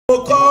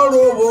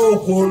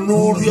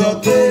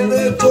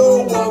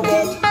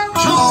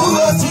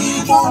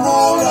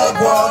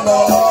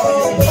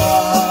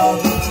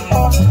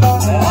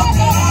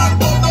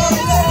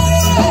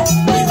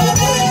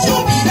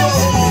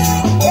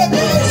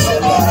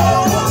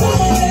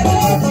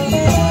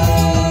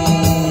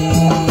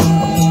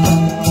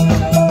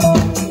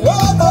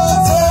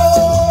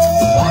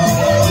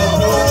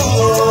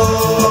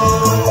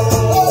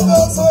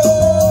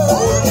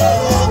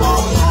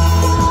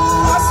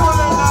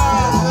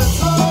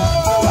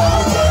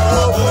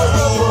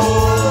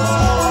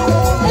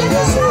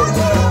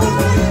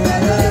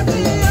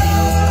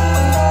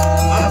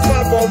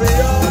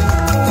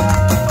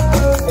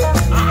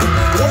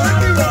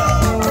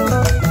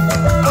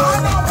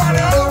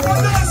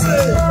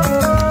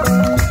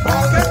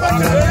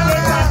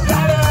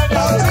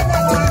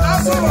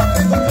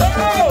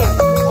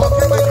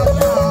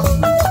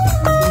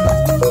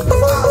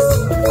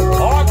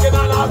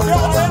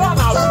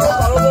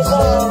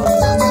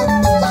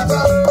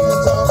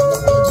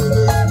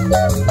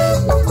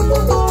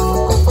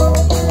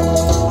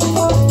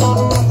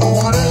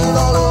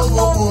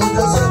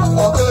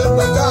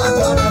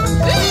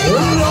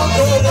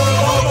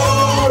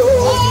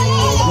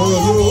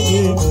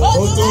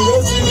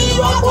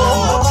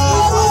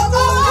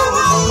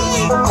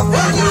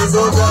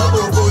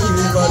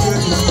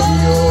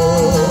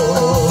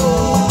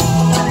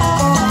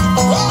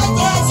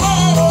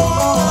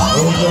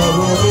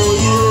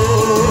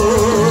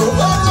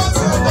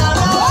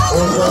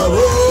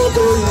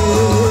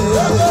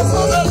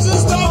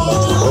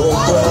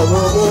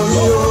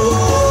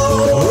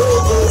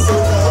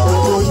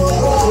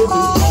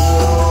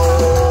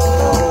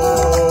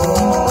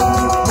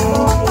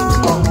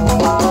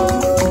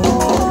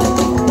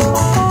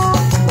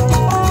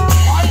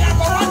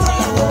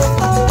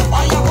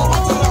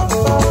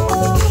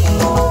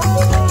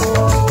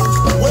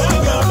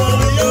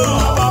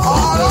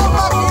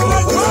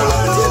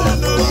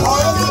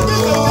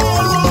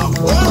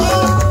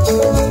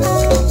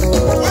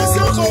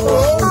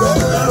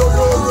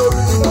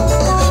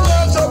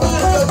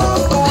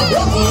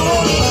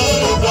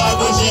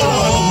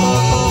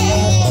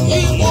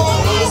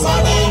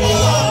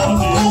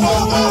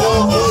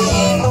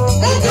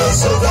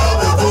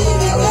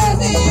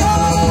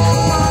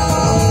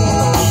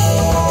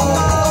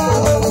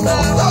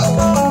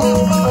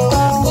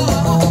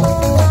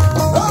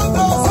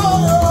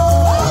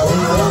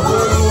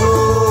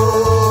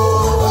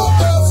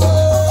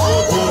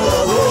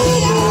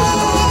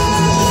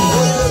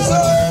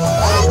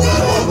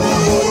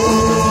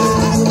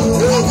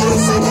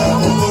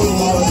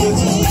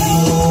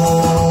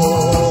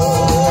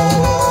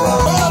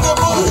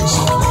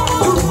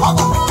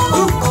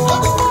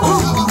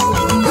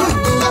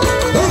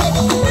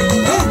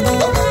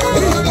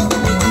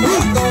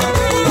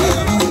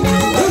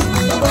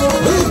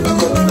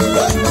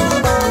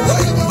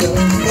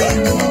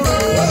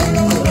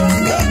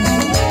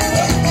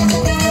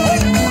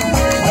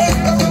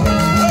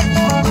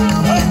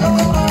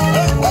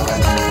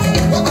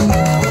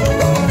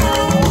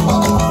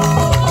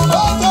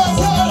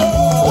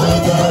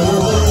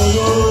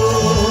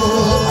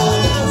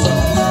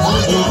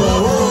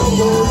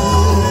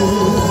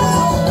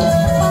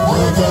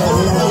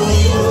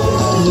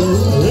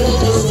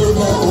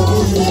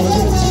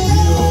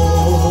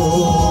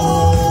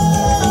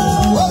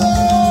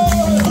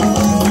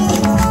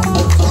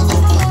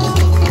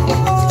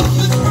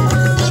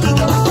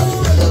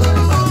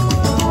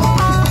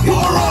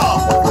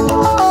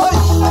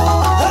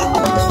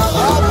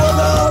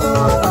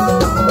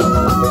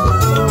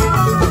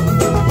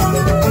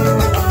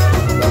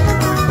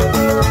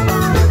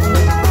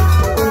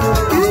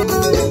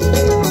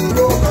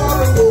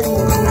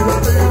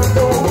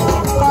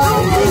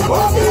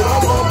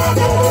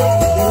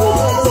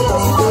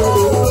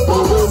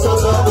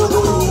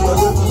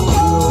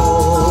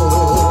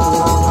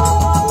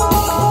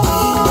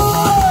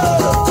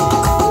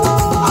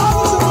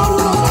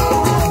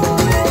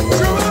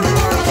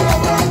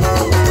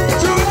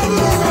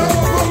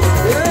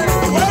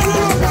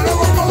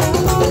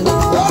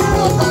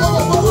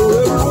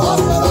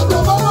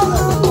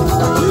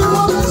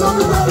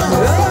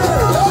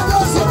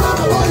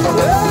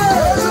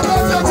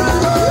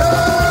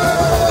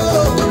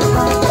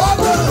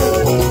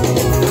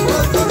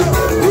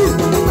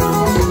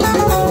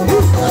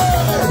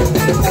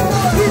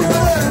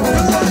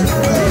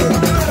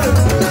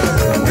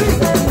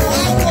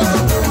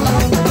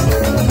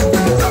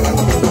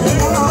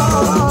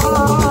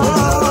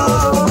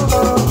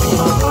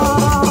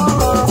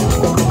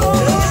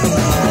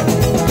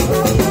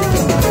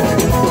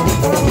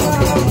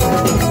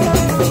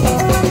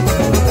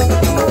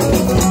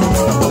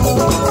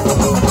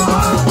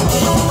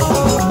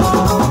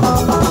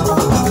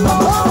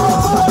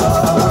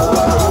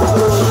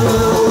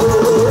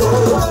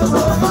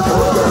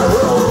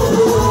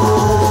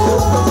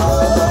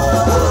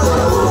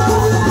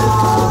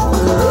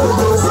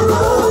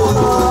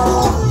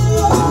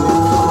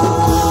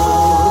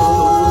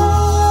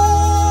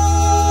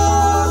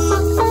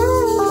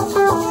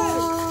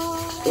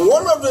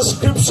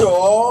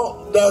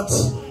scripture that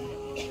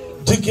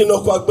Deacon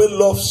Okwagbe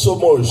loves so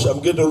much,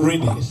 I'm going to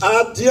read it.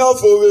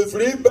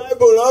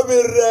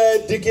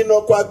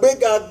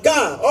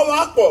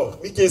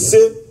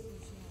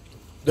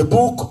 The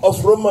book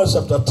of Romans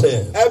chapter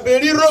 10. And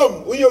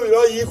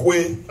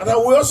I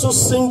will also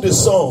sing the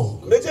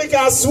song.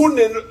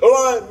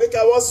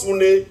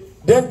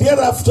 Then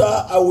thereafter,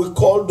 I will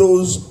call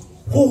those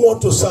who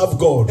want to serve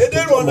God.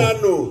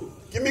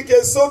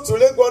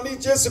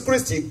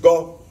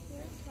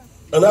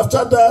 And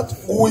after that,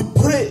 we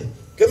pray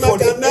for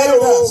the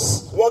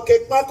elders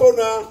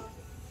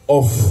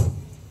of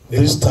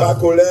this town.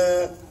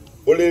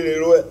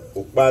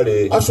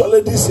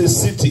 Actually, this is a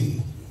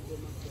city.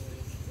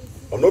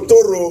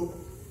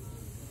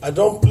 I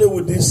don't play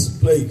with this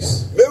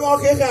place.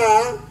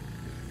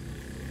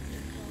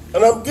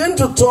 And I'm going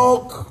to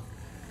talk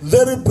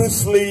very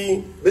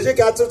briefly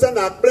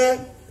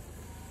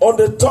on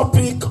the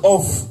topic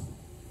of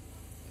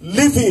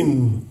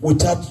living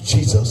without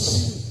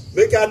Jesus.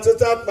 Or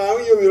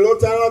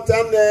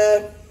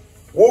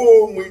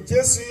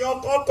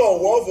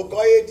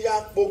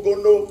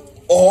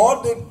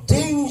the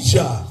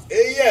danger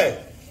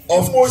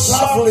of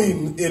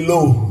traveling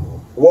alone.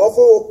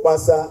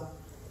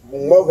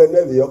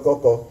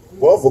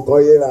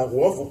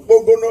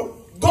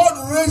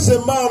 God raised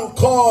a man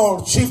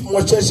called Chief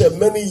Mosheshe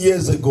many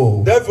years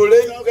ago.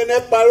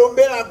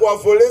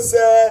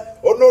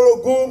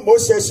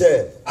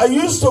 I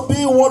used to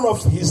be one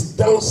of his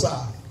dancers.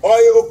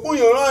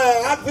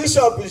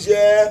 Archbishop,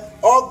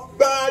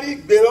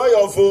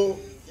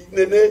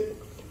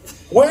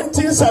 when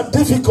things are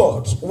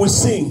difficult, we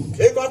sing.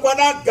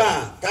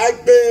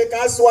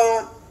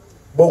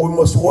 But we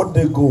must one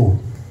day go.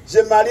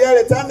 I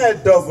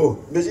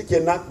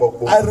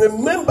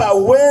remember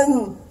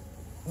when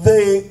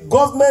the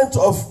government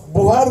of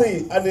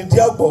Buhari and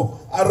Idiagbo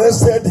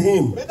arrested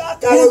him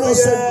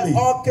innocently.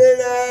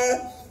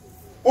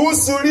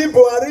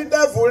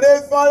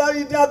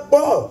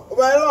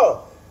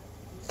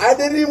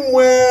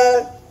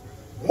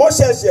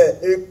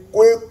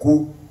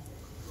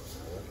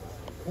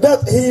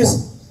 That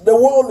he's the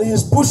one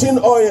he's pushing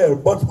oil,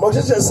 but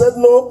Mosheshe said,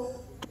 no,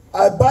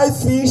 I buy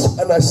fish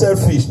and I sell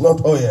fish,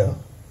 not oil.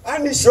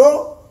 And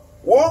so,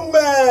 one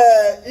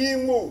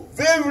imu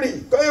very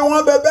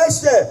one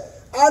bebeshe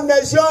and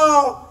the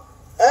show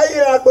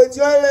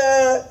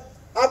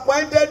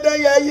appointed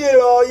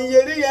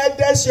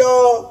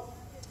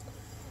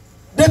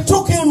they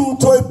took him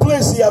to a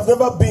place he have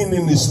never been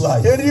in his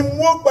life. They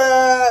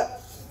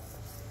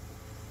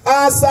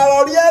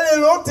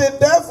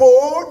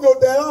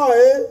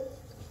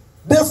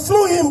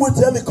flew him with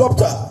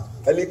helicopter.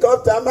 And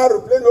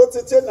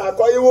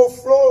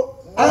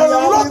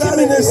lock him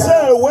in a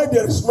cell where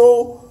there is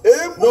no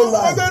light.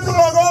 A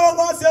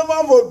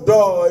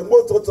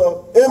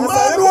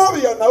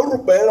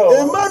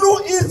man who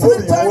eats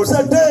 3 times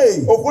a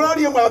day,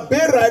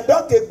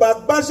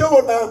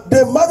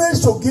 they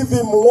managed to give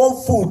him 1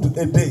 food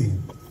a day.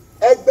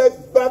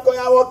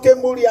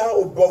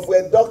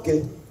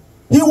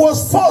 He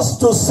was forced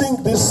to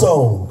sing this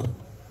song.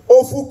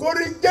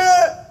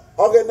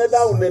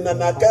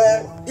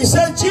 He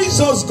said,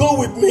 Jesus, go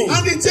with me.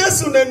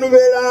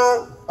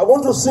 I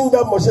want to sing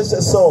that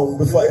Mosheshe song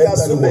before I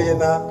enter the world.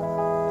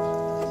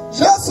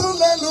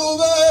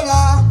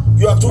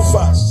 You are too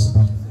fast.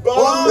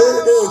 Calm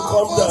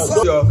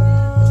down.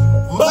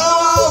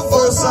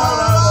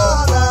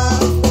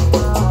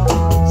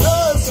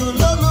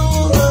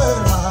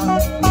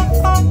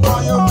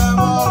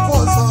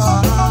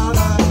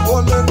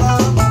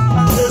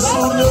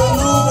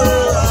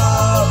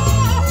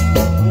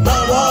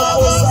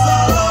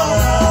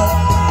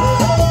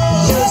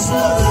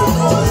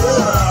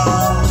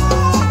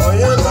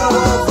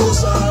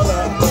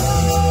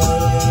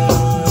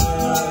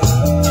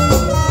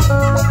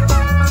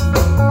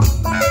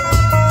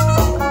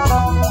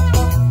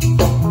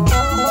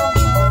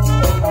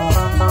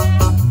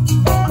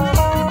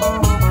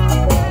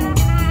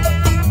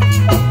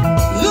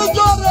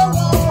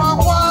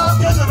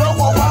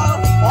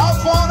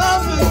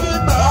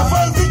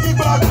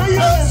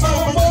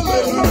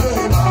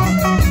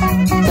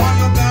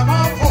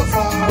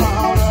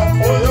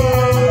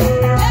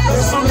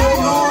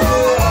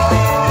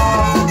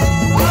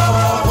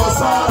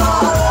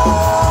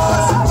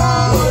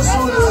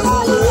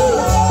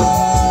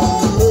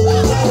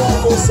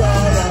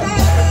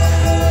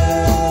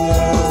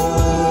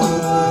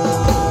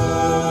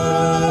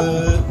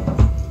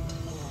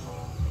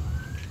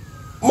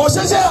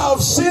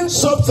 I've seen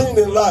something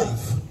in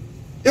life.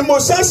 And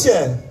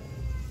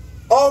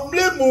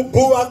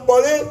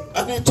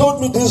he told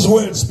me these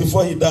words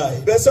before he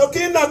died. He said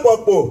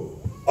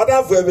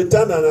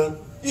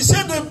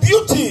the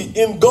beauty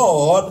in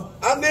God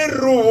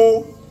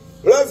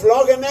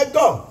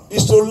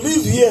is to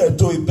live here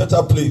to a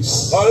better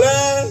place.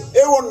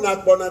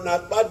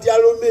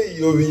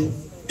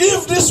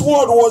 If this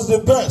world was the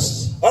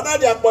best, then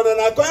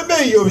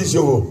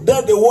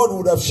the world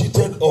would have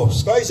cheated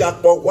us. But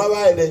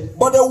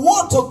the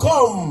world to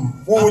come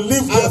we will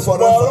live there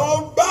forever.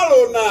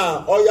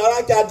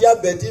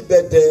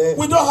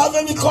 We don't have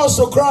any cause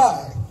to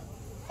cry.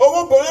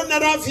 All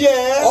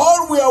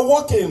we are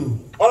working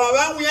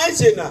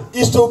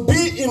is to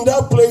be in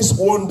that place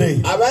one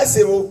day.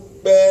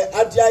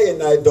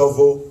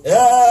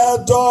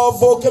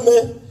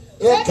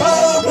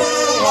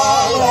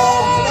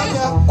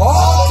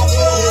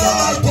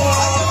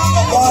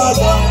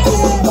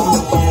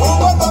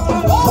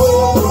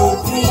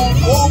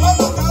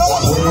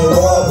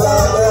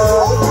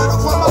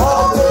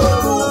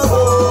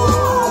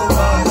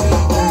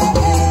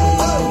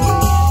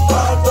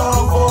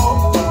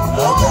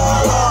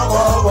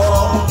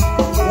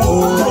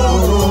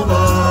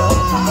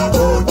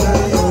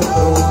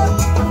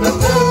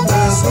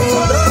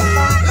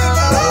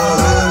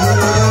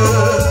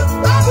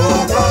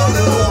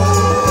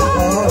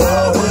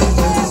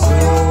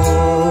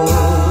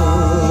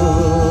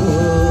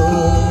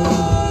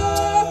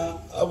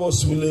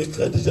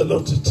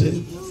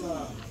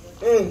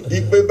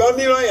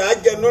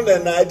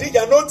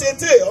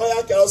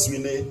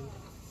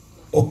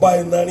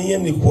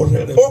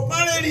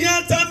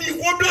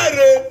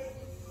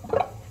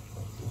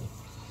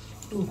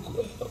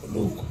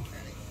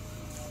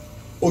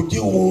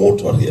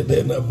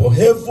 But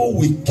heaven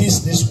will kiss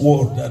this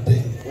world that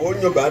day.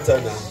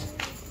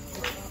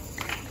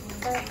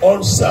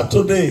 On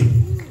Saturday,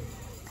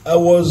 I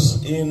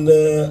was in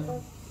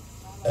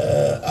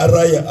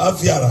Araya,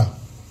 Aviara.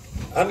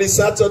 And the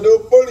Saturday,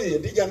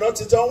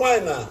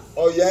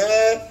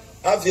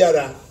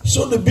 Aviara.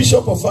 So the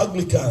Bishop of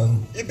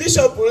Anglican, the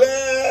Bishop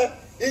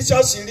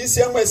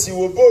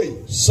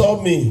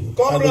saw me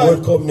and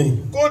welcomed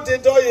me.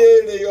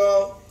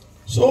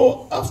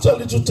 So after a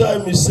little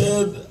time, he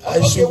said,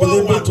 I should be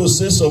able to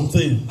say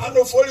something.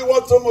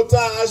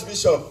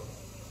 Archbishop.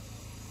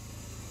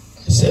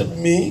 I said,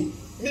 me?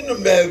 He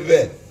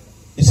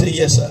said,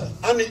 yes, sir.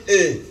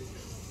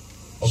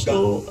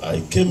 So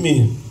I came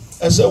in.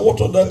 I said, what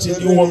other thing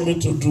do you want me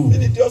to do?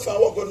 He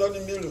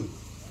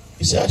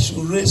said, I should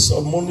raise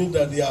some money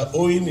that they are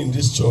owing in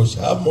this church.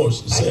 How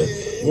much? He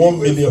said, 1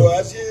 million.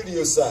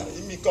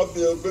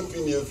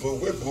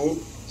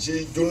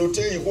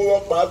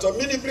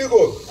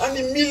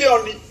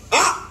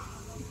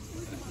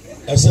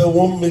 I said,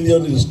 1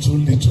 million is too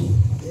little.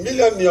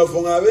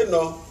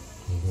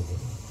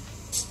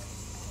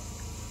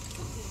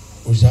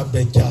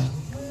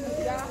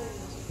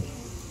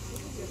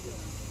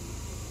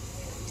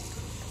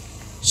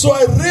 So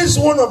I raised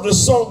one of the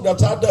songs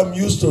that Adam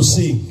used to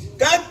sing.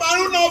 Not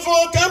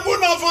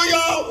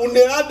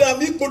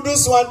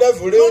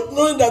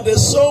knowing that the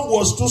song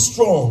was too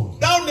strong.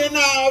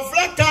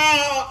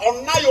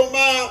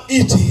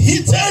 It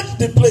heated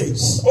the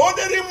place.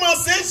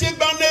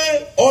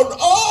 On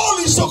all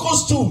Isoko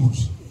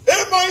stools.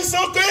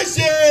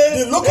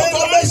 The local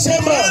government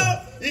chairman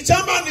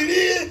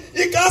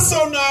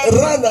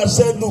ran and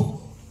said, look,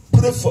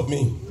 pray for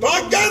me.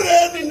 Now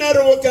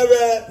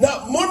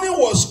money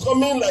was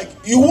coming like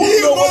you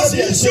wouldn't know what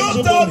they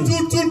exchanging money.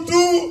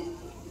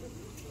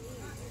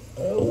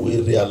 We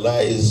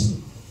realized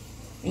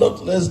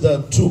not less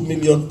than 2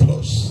 million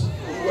plus.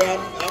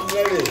 I'm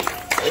ready.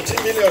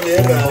 80 million.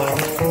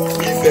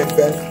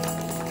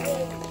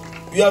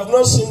 You have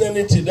not seen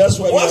anything. That's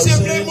why you are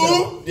saying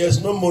that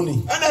there's no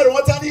money.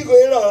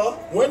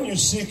 When you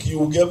seek, you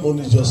will get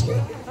money just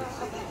now.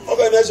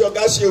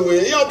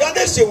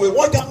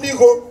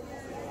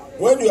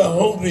 When you are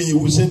hungry, you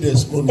will say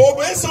there's money.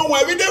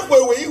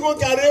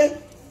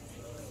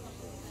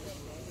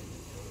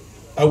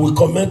 I will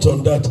comment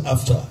on that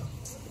after.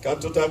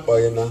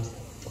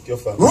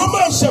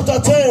 Romans chapter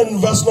 10,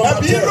 verse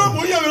number 10.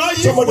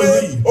 Somebody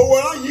read.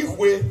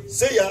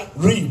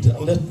 Read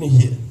and let me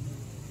hear.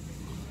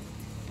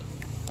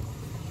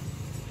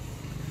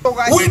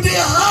 With the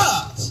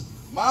heart,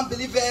 man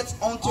believeth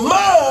unto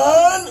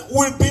man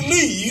will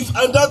believe,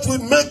 and that will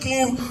make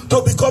him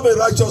to become a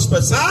righteous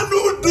person.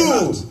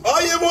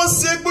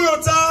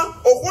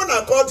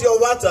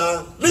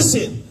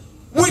 Listen,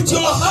 with your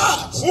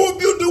heart, who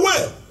build the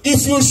way?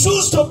 If you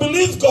choose to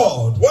believe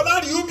God, the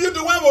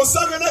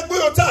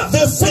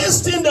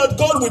first thing that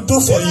God will do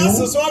for you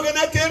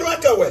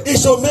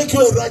is to make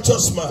you a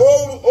righteous man.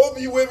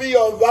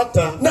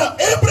 Now,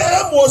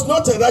 Abraham was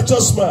not a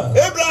righteous man,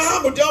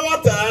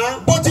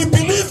 but he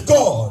believed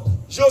God.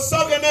 And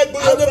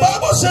the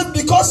Bible said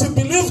because he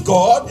believed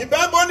God,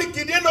 God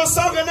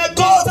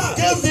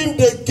gave him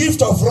the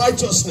gift of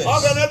righteousness.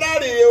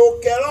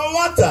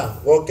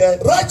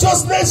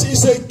 Righteousness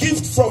is a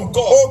gift from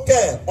God.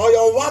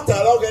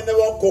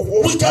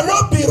 We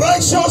cannot be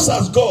righteous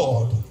as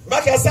God.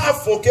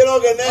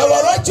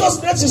 Our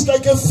righteousness is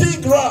like a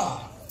fig ra.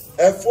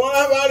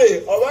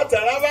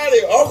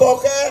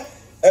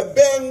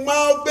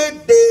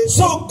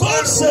 So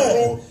God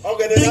said,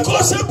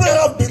 because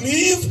Abraham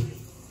believed,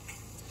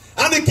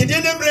 I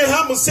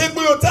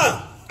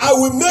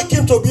will make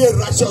him to be a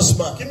righteous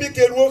man.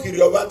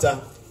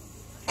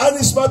 And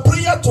it's my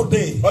prayer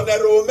today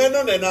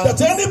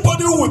that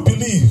anybody who will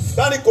believe,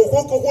 may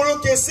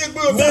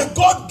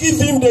God give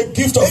him the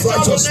gift of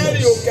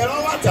righteousness.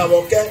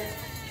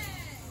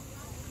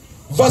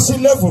 Verse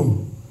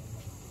 11.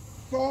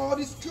 For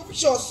the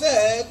scripture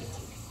said,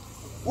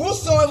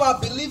 whosoever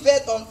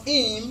believeth on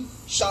him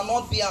shall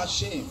not be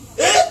ashamed.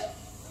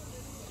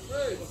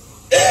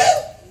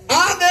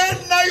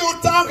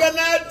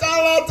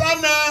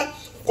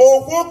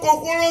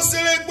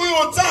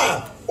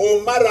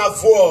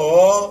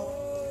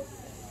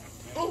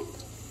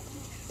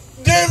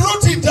 They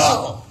wrote it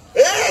down.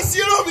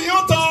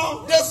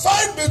 The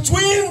fight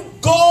between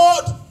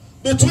God,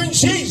 between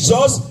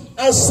Jesus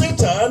and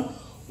Satan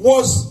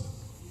was,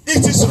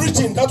 it is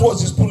written, that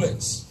was his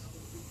bullets.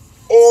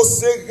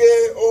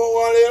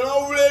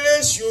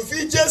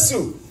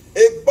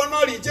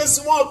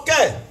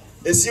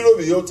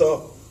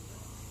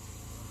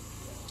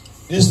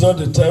 This is not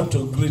the time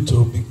to agree,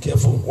 to be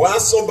careful.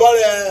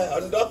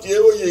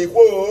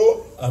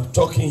 I'm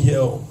talking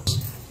here.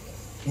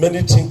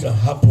 Many things can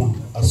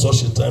happen at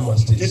such a time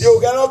as this.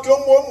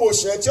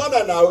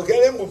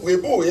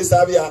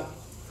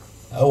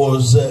 I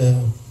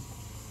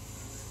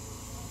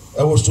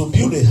was to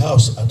build a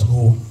house at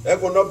home.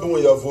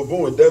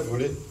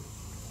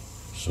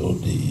 So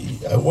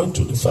I went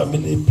to the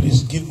family,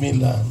 please give me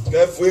land.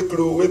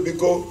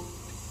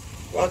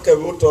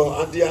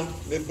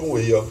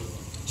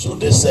 So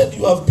they said,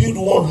 you have built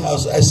one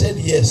house. I said,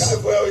 yes.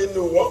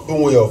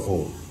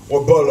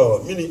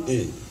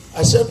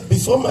 I said,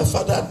 before my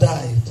father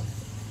died,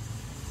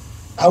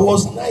 I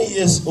was 9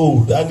 years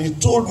old, and he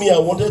told me he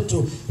wanted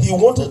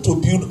to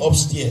build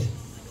upstairs.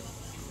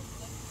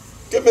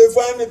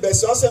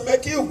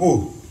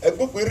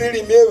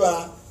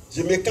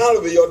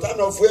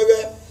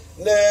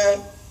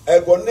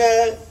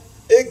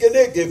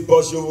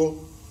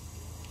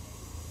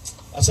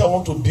 I said, I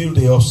want to build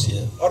the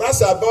upstairs.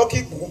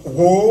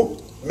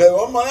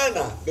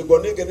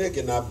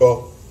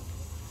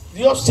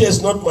 The upstairs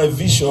is not my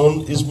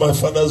vision, it's my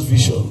father's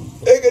vision.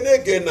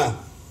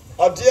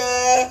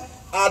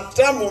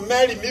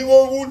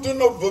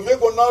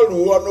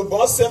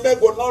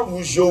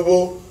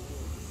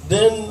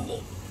 Then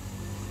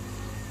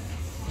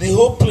the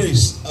whole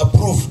place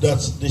approved that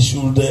they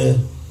should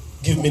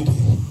give me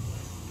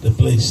the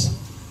place.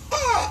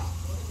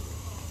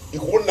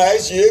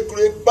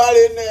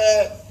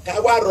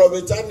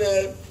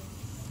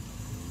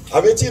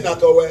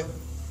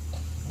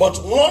 But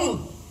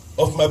one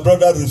of my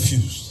brother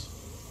refused.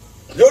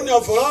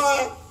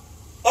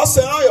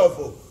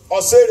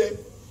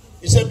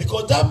 He said,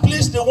 because that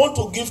place they want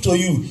to give to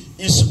you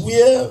is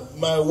where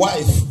my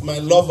wife, my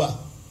lover,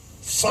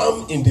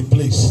 farm in the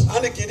place.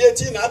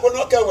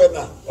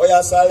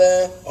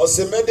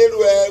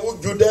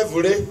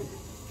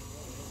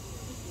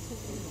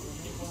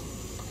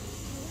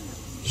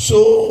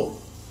 So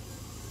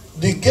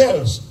the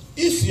girls,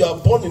 if you are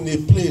born in a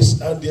place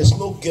and there's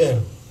no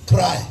girl,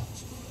 cry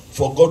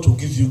for God to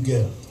give you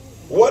girl.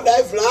 What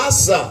I've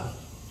answered,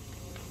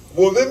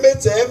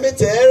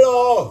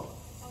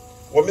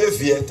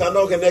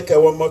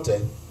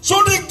 so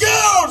the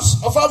girls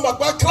of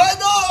Avwomakpa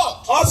cried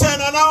out.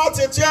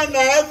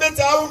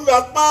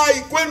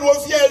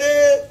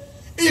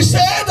 He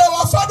said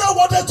our father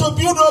wanted to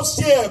build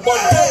upstairs, but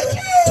death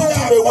took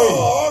him away.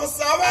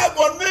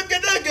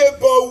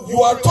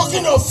 You are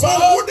talking of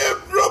father.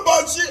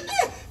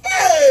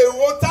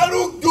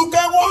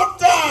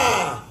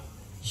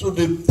 So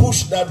they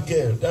pushed that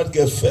girl. That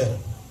girl fell.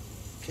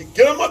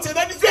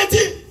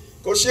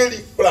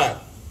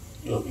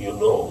 You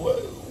know,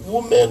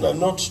 women are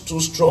not too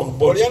strong,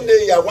 but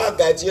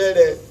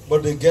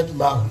they get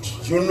mad.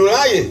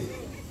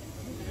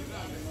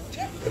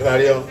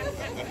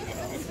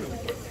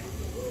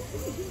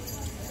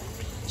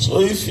 So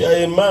if you are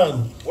a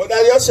man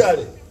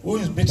who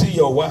is beating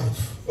your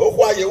wife,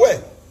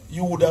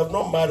 you would have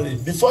not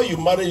married. Before you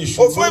marry, you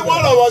should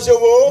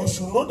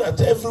know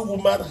that every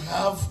woman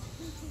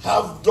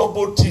have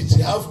double teeth,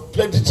 have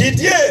plenty teeth.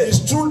 It's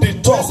true they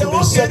talk,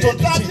 they settle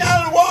the teeth.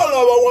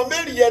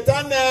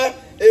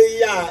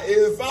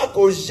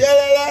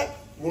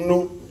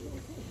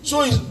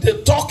 So it's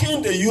the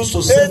talking they used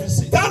to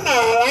service it.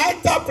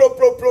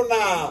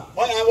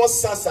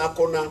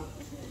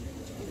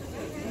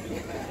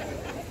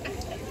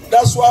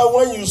 That's why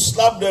when you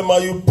slap them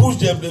and you push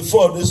them, they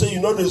fall. They say,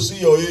 you know, they see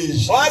your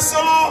age.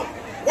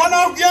 One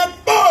of your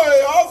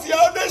boy of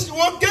your this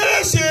one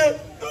get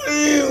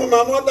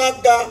my mother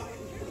got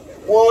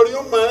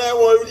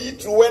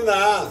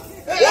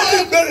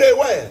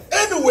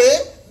anyway,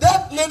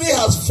 that lady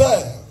has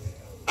failed.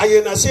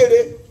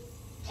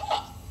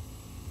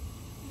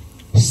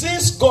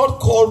 Since God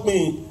called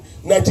me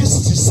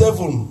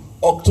 1967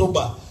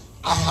 October,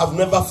 I have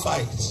never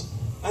fight.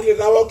 And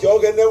now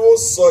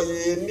so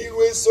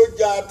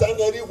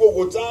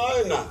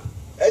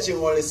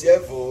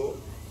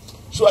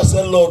So I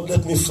said, Lord,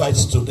 let me fight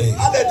today.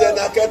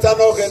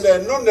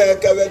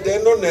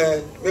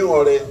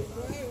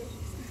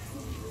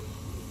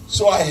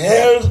 So I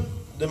held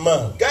the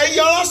man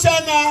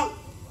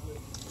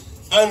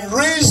and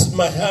raised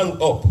my hand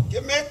up.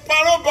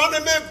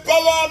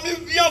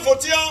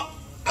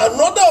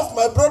 Another of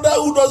my brother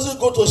who doesn't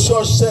go to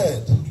church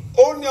said,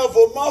 Only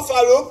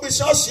Avwomakpa ló pín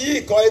ṣọ́ọ̀ṣì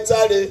ìkọ́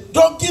ìtàlẹ̀.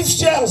 Don't give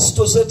chance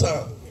to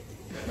Satan.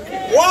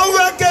 Wọ́n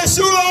wẹ́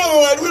keṣú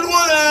lọ́rùn ẹ̀dú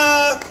wọn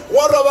rẹ̀.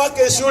 Wọ́n rọ̀bà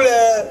keṣú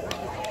rẹ̀.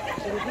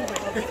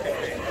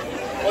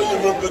 Wọ́n yìí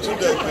ló pẹ̀tù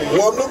rẹ̀ pé.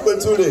 Wọ́n ló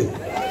pẹ̀tù rẹ̀.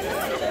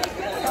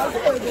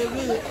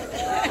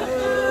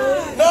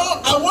 No,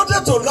 I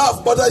wanted to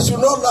laugh, but I should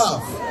not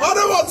laugh.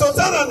 Ọdún wọ̀ tó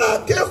tẹ́lẹ̀ náà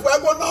kéfù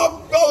ẹgbẹ́ náà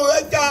gbọ́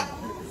ẹja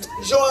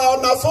yọ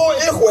ọ̀nà fún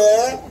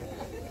ìhùẹ́.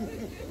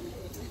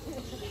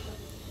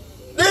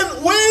 Then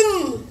when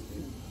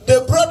the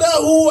brother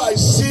who I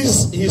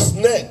seized his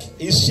neck,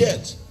 his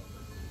shirt,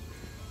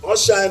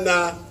 Ọ̀ṣàìnà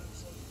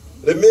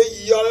lèmi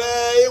yọlẹ̀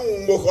ìhùn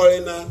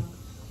mọ̀kọ́rin náà.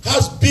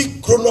 has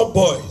big grown-up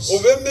boys.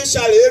 Òwe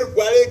mẹ́sàlẹ̀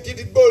èrùgbàlẹ̀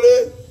gidigbóre.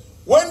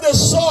 When they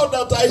saw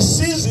that I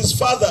seized his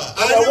father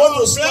and I want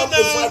to slap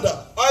the father,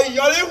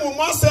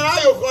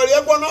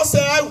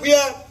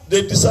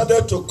 they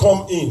decided to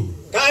come in.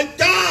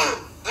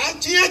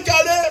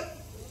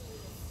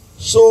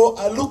 So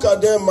I looked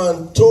at them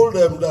and told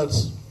them that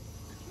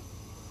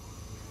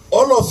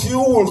all of you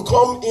will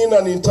come in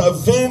and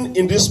intervene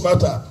in this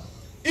matter.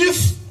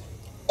 If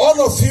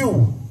all of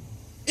you,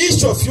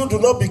 each of you do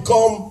not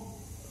become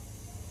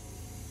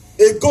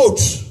a goat,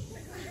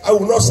 I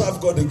will not serve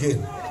God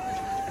again.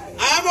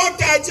 I'm a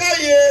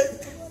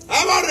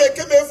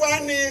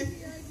rekemefani.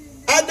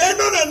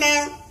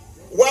 Adenona,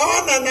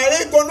 Wawana,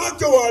 Narekono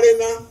to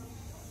Warena.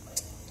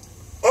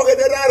 Okay,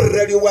 there are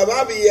ready.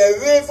 Wababi, a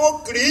way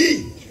for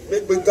Cree.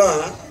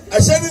 I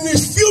said in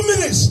these few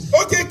minutes,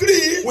 okay,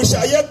 Cree, we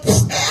shall yet.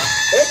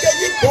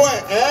 Okay, boy.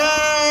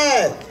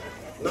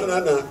 No.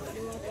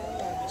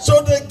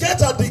 So they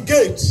get at the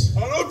gate.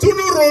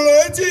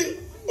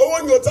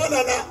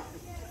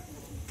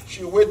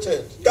 She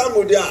waited.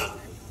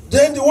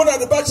 Then the one at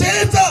the back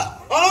said, enter.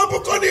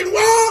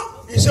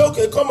 He said,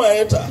 okay, come and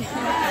enter.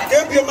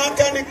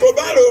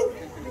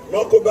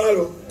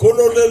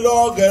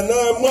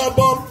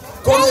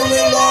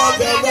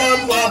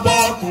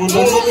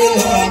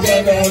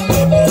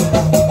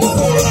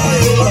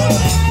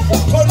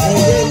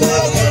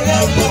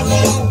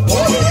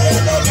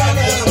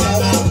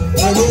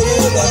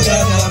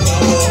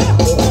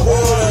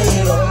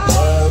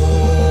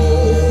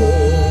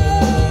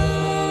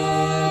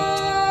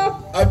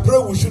 I pray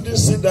we shouldn't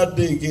see that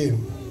day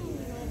again.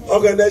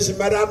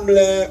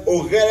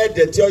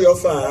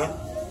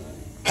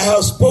 I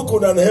have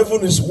spoken and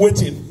heaven is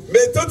waiting for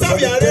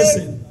the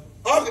person.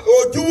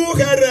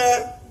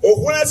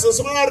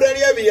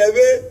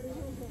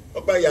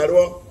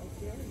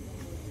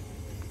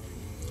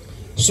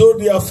 So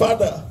their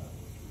father,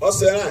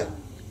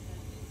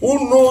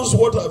 who knows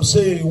what I'm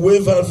saying,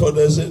 wavered for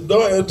them, said,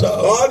 don't enter.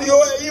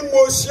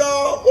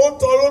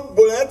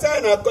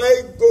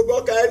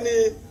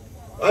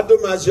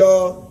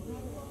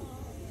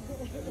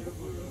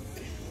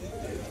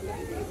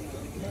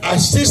 I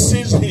still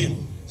sees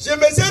him. Then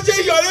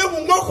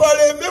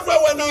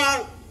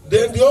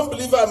the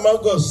unbeliever among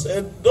us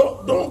said,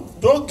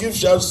 don't give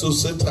chance to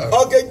Satan.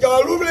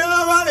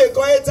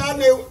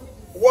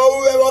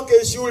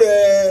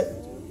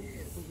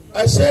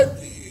 I said,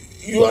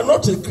 you are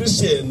not a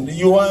Christian.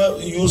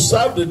 You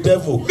serve the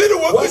devil.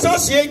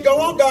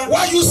 Why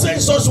are you saying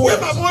such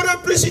words?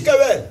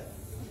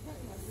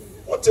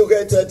 What you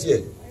get at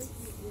here?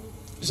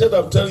 He said,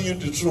 I'm telling you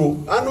the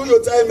truth. I know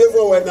your time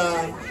before when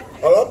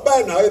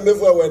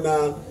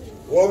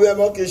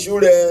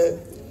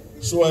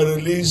So I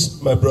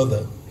released my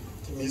brother.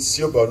 And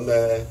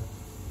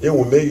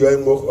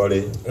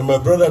my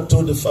brother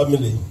told the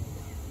family,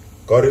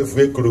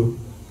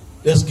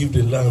 let's give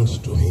the land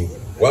to him.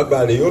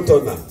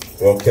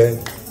 Okay.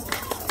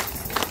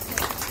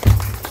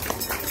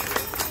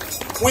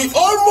 We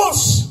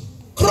almost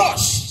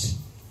crushed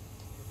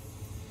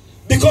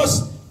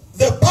because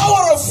the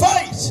power of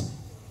fight,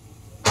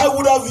 I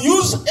would have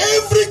used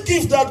every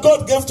gift that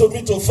God gave to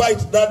me to fight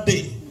that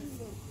day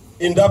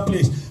in that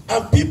place.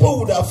 And people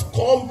would have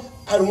come,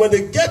 and when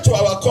they get to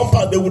our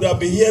compound, they would have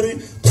been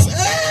hearing,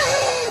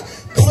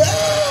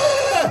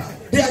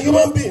 they are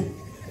human beings.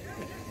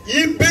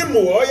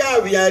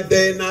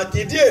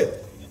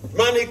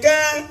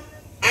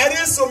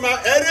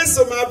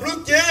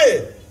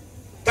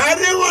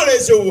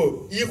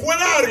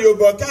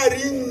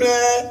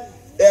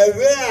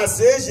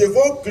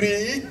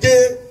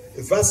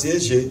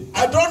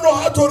 I don't know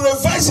how to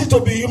revise it to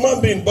be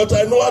human being, but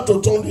I know how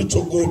to turn it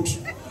to good.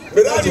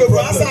 That's the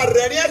problem.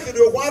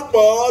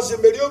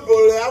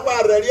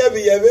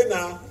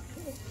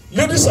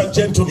 Ladies and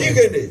gentlemen,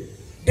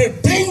 the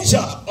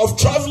danger of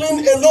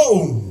traveling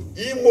alone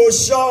is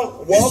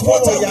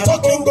what I'm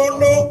talking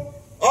about.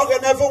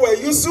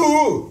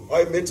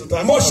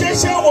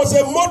 Moshe was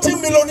a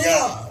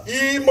multi-millionaire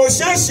who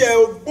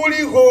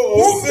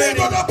made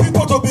other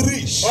people to be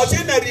rich.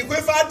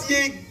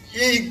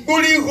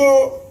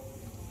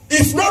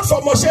 If not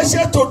for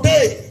Moshe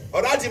today,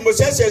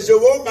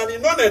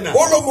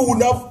 Olomu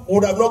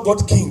would have not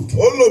got king.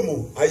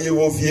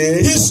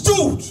 He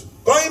stood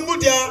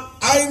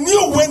I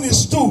knew when he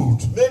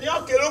stood. He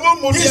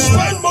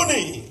spent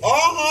money.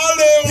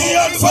 He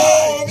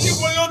advised.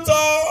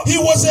 He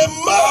was a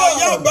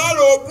man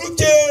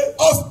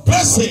of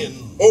blessing.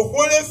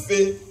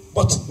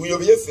 But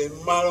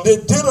the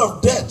day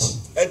of death,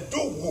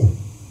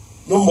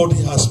 nobody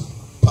has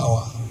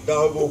power.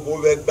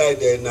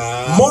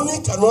 Money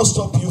cannot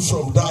stop you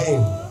from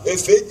dying.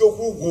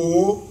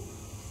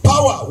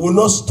 Power will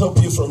not stop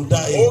you from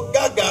dying.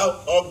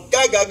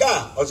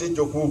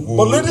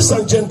 But ladies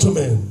and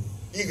gentlemen,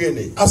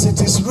 as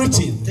it is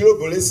written, they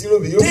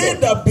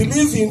that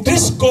believe in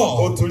this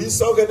God who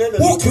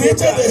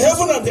created the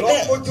heaven and the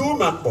earth,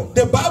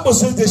 the Bible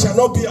says they shall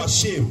not be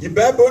ashamed.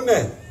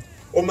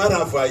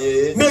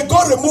 May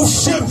God remove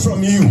shame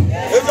from you.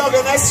 You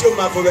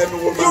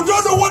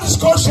don't know what is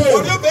called shame.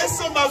 When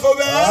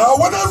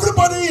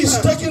everybody is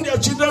taking their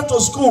children to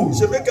school,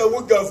 you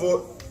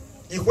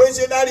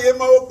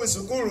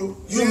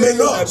may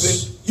not.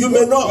 You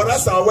may not.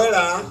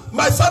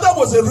 My father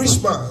was a rich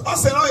man.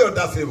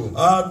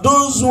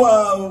 Those who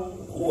are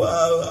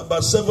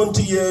about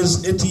 70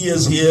 years, 80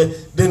 years here,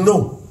 they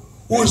know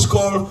who is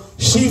called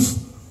Chief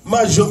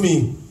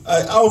Majomi.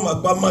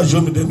 Avwomakpa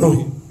Majomi, they know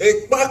him.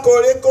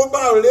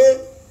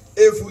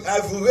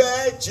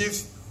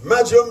 Chief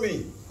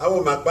Majomi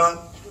Avwomakpa.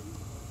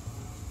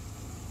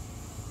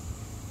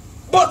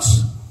 But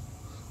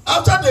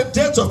after the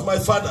death of my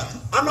father,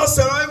 I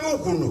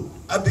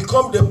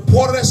become the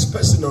poorest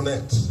person on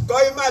earth.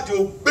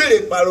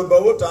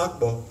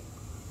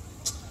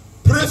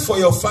 Pray for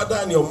your father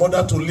and your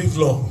mother to live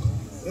long.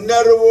 One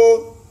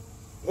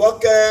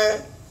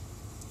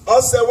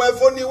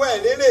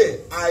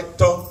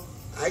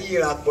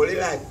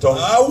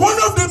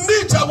of the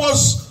meat I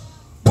was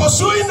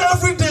pursuing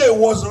every day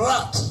was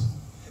rat.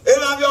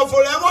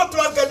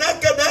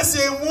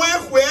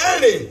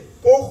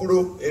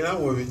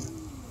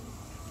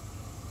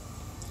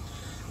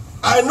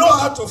 I know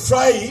how to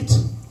fry it.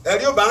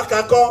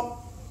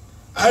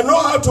 I know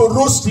how to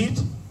roast it.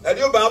 I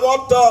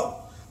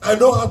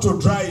know how to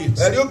dry it.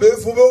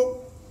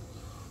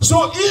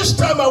 So each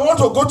time I want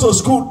to go to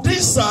school,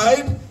 this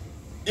side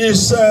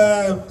is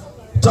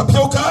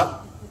tapioca.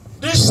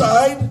 This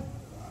side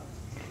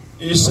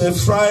is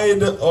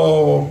fried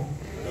or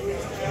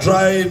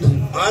dried.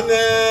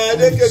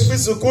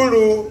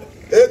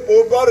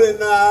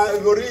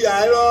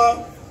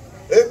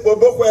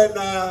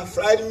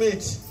 Fried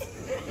meat,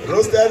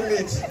 roasted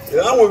meat.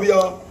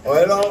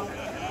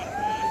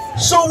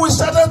 So we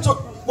started to.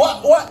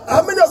 What?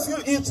 How many of you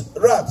eat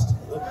rat?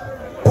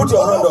 Put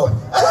your hand up.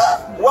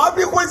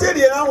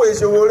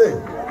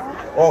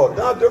 Oh,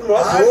 that the more.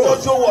 I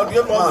don't know what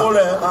game of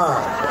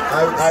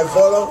I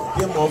follow.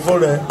 Game of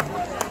volley.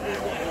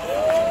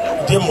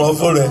 Game of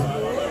volley.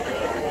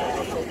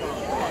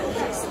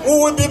 We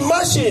will be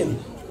marching.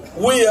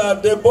 We are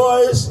the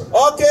boys.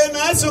 Okay,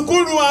 nice. We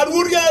are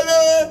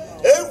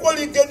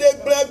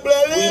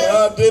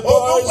the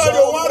boys of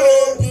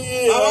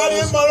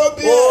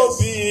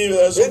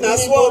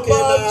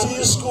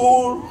OPS.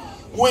 School.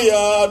 We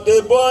are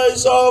the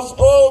boys of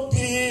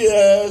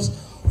OPS.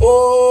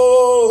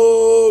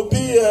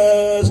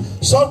 OPS.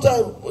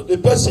 Sometimes the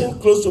person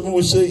close to me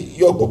will say,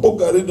 "Your popo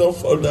carry don't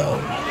fall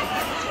down."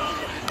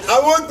 I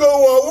won't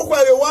go.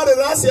 What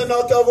last year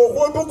not have a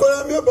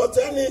book but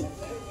any.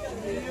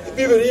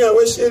 People here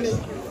we Shelly.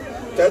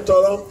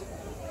 Ketolo.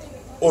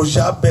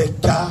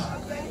 Ojabeka.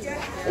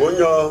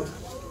 Onyo.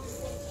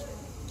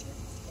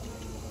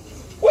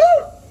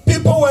 Well,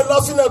 people were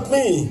laughing at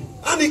me.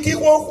 One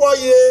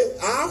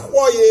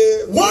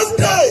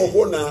day,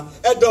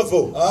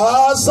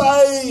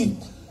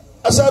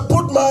 as I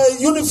put my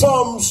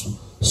uniforms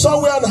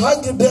somewhere and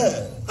hang it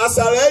there,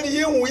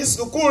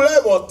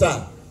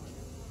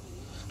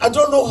 I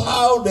don't know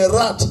how the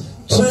rat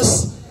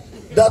traced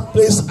that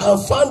place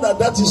and found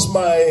that is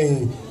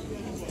my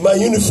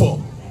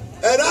uniform.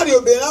 They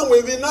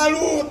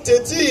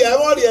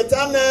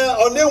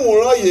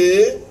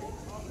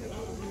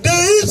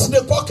eat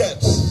the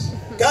pockets.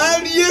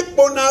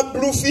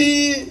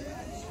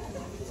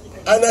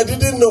 And I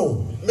didn't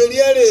know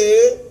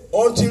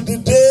until the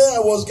day I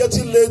was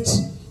getting late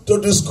to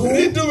the school.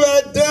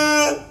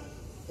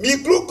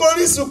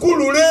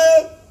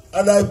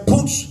 And I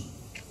put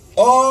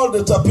all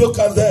the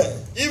tapioca there.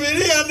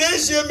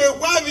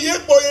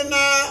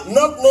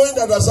 Not knowing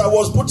that as I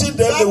was putting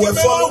them, they were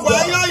falling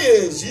down.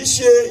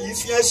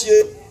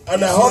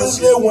 And I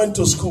hurriedly went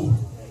to school.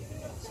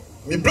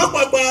 But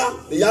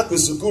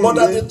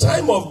at the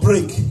time of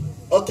break,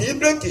 I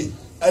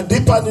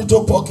dip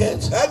into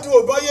pocket.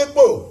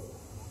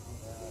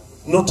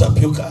 No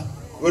tapioca.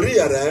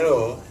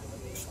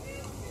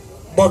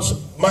 But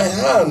my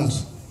hand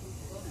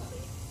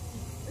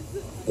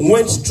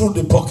went through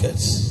the pocket.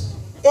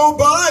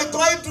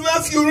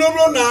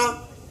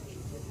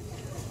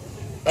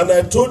 And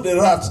I told the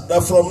rat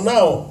that from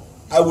now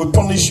I will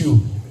punish you.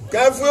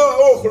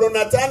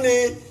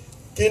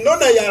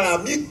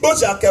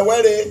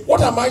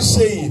 What am I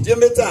saying?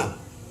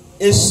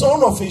 A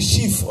son of a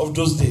chief of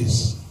those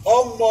days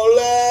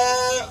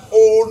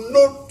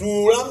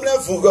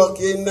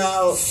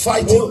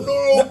Fighting.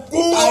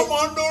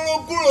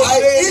 I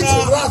eat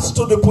rats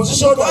to the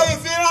position of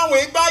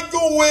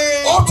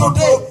up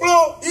today.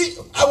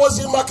 I was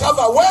in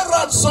Makava. When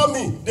rats saw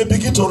me, they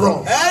begin to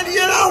run.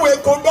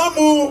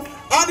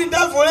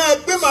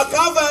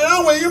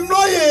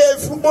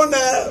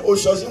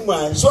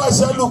 So I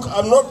said, look,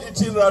 I'm not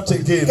eating rat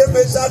again.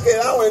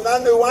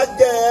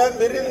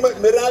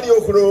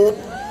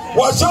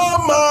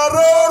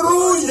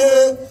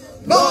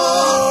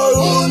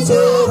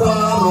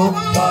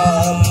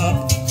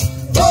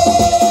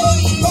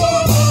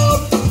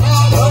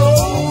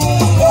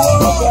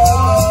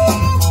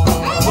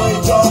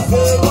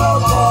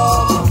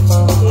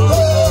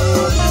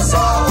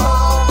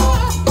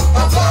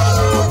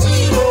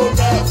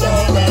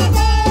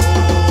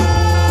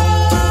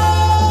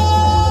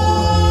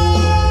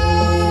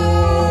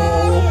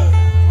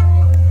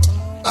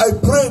 I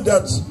pray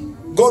that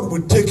God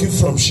will take you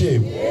from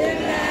shame.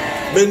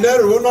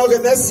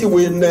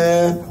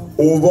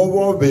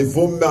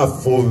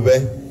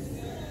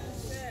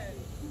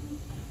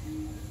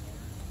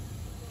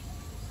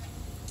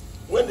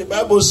 When the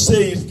Bible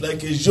says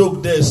like a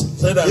joke, there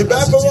said that it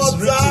is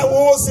written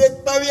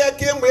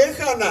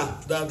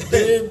that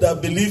they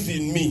that believe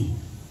in me,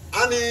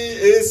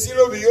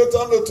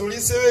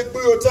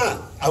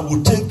 I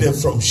will take them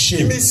from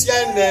shame.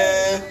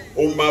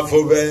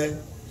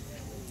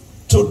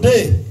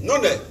 Today,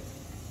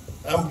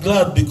 I'm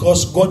glad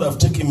because God have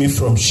taken me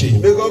from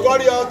shame. May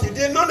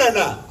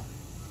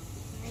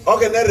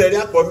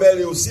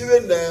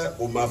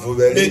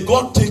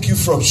God take you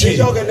from shame.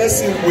 Your amen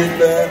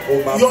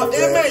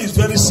is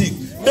very sick.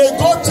 May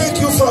God take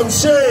you from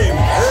shame.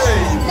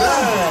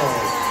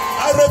 Amen.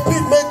 I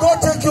repeat, may God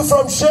take you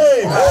from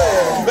shame.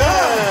 Amen.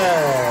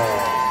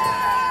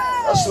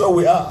 That's where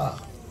we are.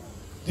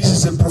 This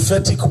is a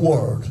prophetic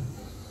word.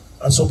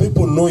 And some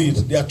people know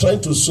it. They are trying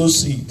to sow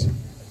seed.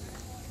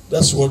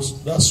 That's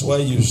why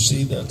you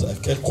see that I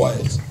kept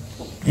quiet.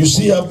 You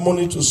see, have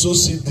money to sow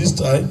seed this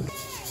time.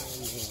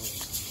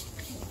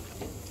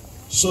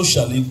 So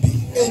shall it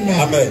be. Amen.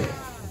 Amen.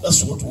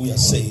 That's what we are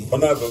saying.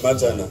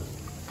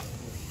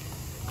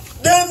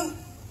 Then,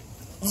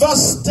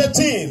 verse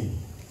 13.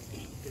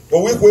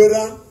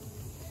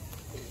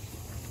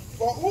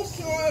 For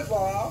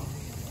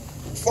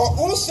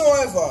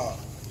whosoever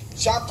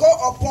shall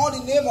call upon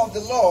the name of the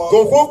Lord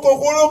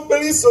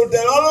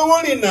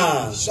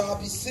shall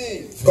be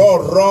saved.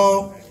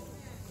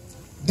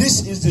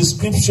 This is the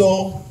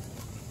scripture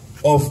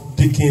of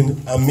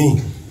Deacon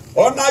Amin.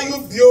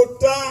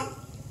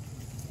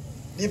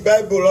 The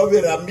Bible of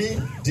Rami,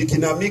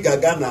 Deacon Amin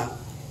Gagana.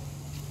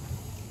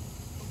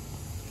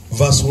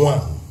 Verse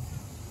 1.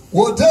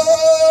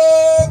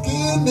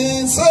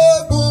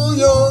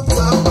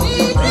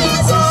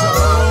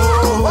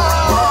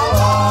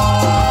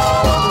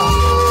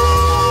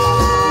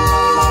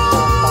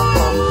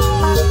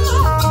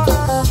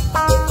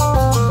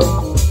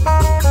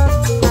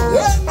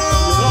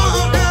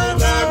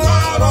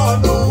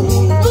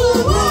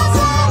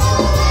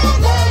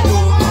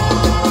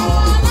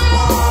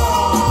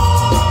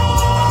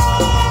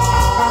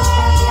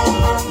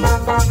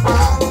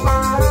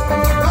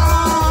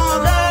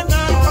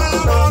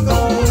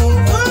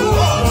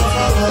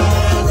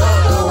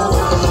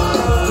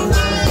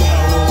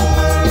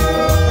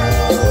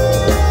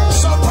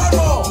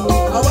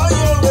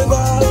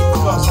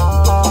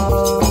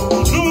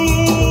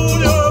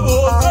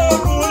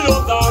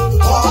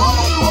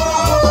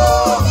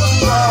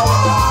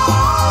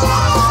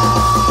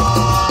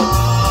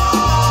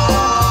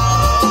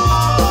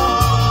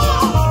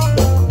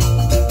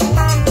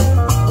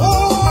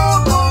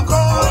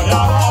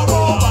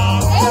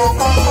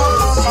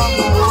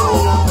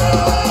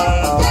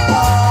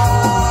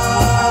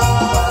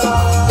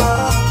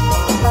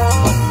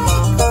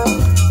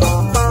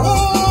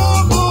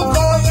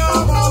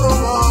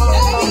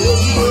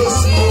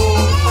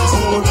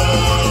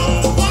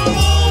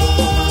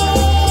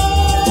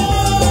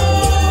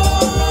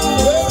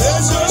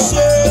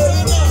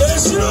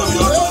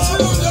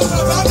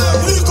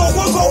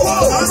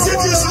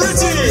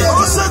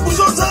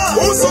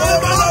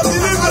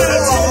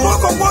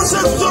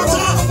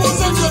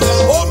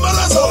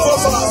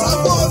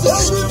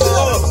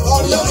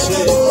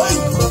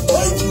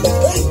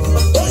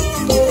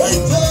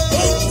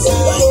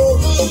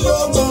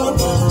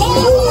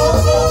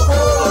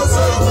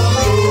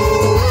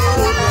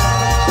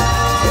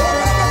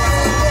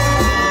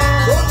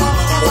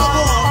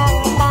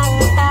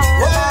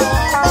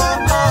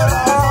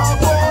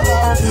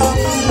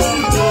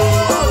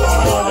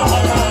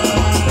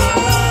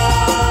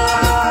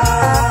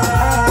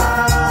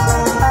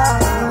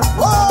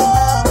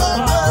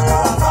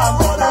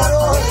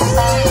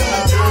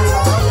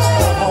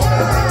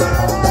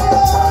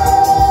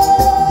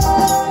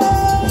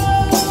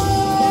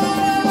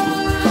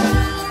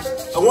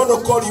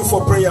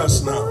 For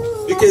prayers now.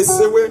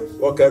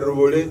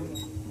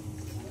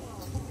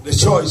 The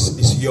choice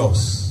is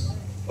yours.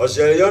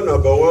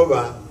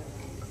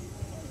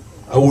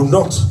 I will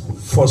not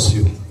force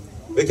you.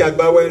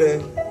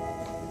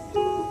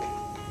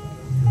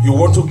 You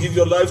want to give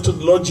your life to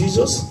the Lord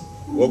Jesus?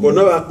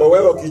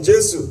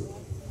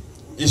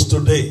 It's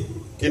today.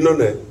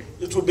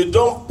 It will be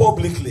done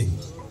publicly.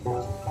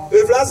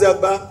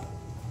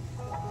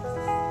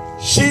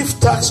 Chief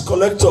tax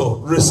collector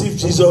received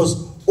Jesus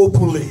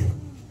openly.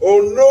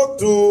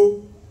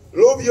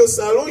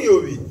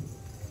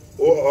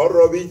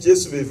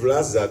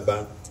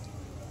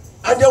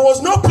 And there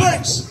was no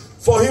place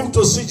for him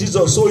to see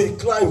Jesus, so he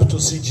climbed to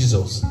see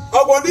Jesus.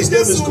 His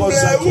name is called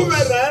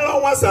Zacchaeus.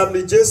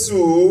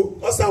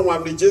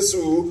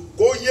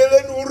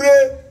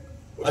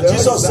 And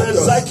Jesus said,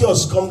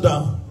 Zacchaeus, come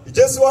down. He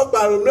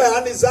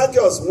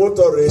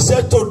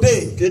said,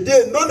 today,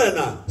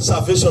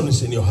 salvation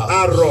is in your house.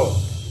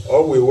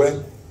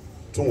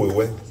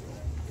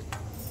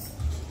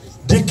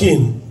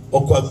 Deacon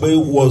Okwagbe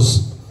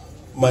was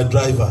my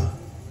driver.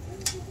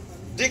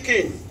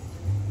 Deacon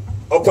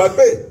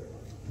Okwagbe,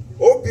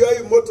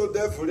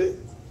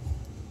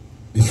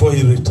 before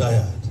he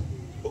retired.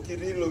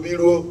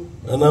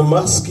 And I'm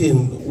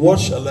asking, what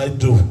shall I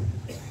do?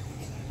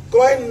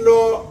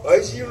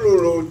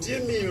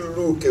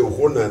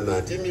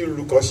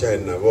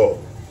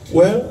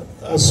 Well,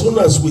 as soon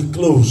as we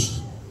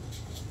close,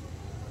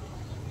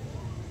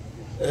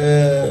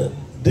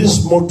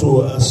 this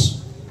motto,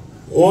 as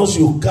once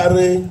you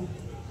carry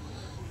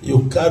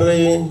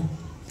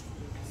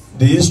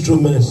the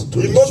instruments to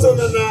the church.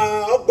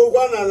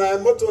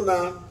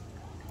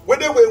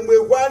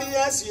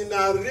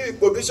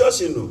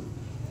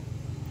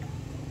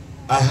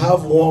 I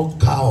have one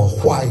cow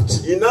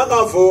white.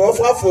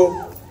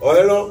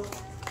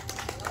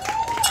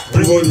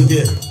 Bring it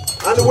here.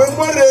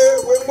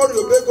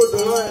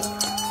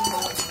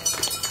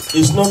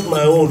 It's not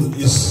my own,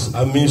 it's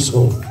Amin's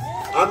own.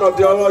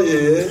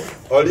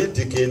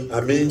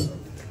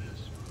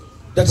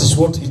 That is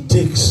what it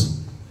takes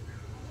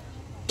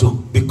to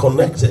be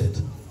connected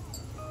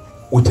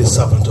with a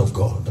servant of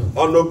God.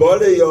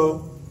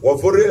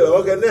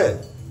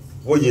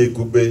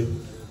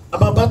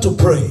 I'm about to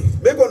pray.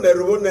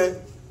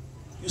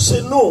 You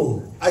say,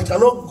 no, I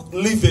cannot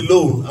live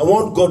alone. I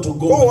want God to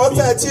go with me.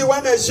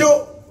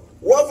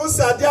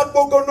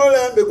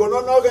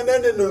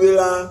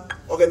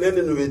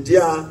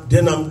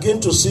 Then I'm going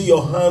to see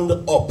your hand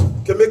up.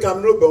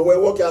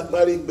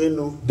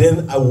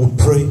 Then I will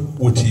pray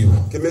with you.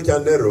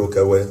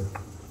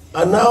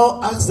 And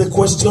now ask the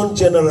question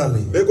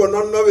generally.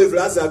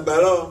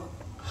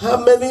 How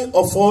many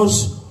of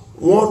us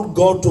want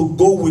God to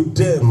go with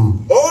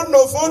them?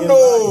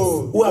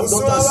 Who have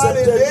not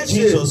accepted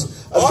Jesus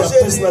as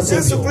their personal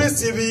Savior?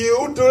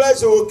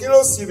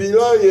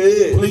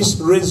 Please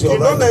raise your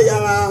right.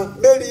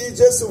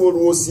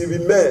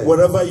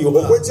 Wherever you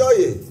are.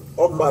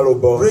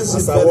 Raise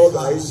it very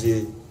high.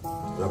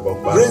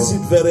 Raise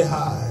it very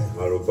high.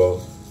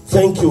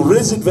 Thank you.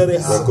 Raise it very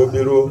high.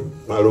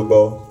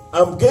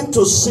 I'm going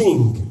to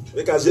sing.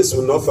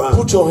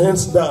 Put your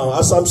hands down.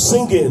 As I'm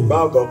singing,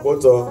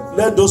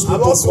 let those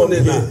people come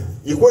here.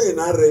 You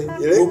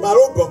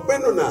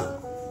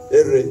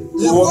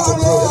want to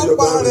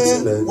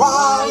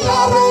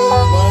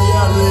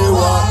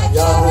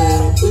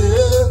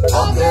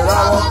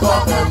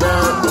pray.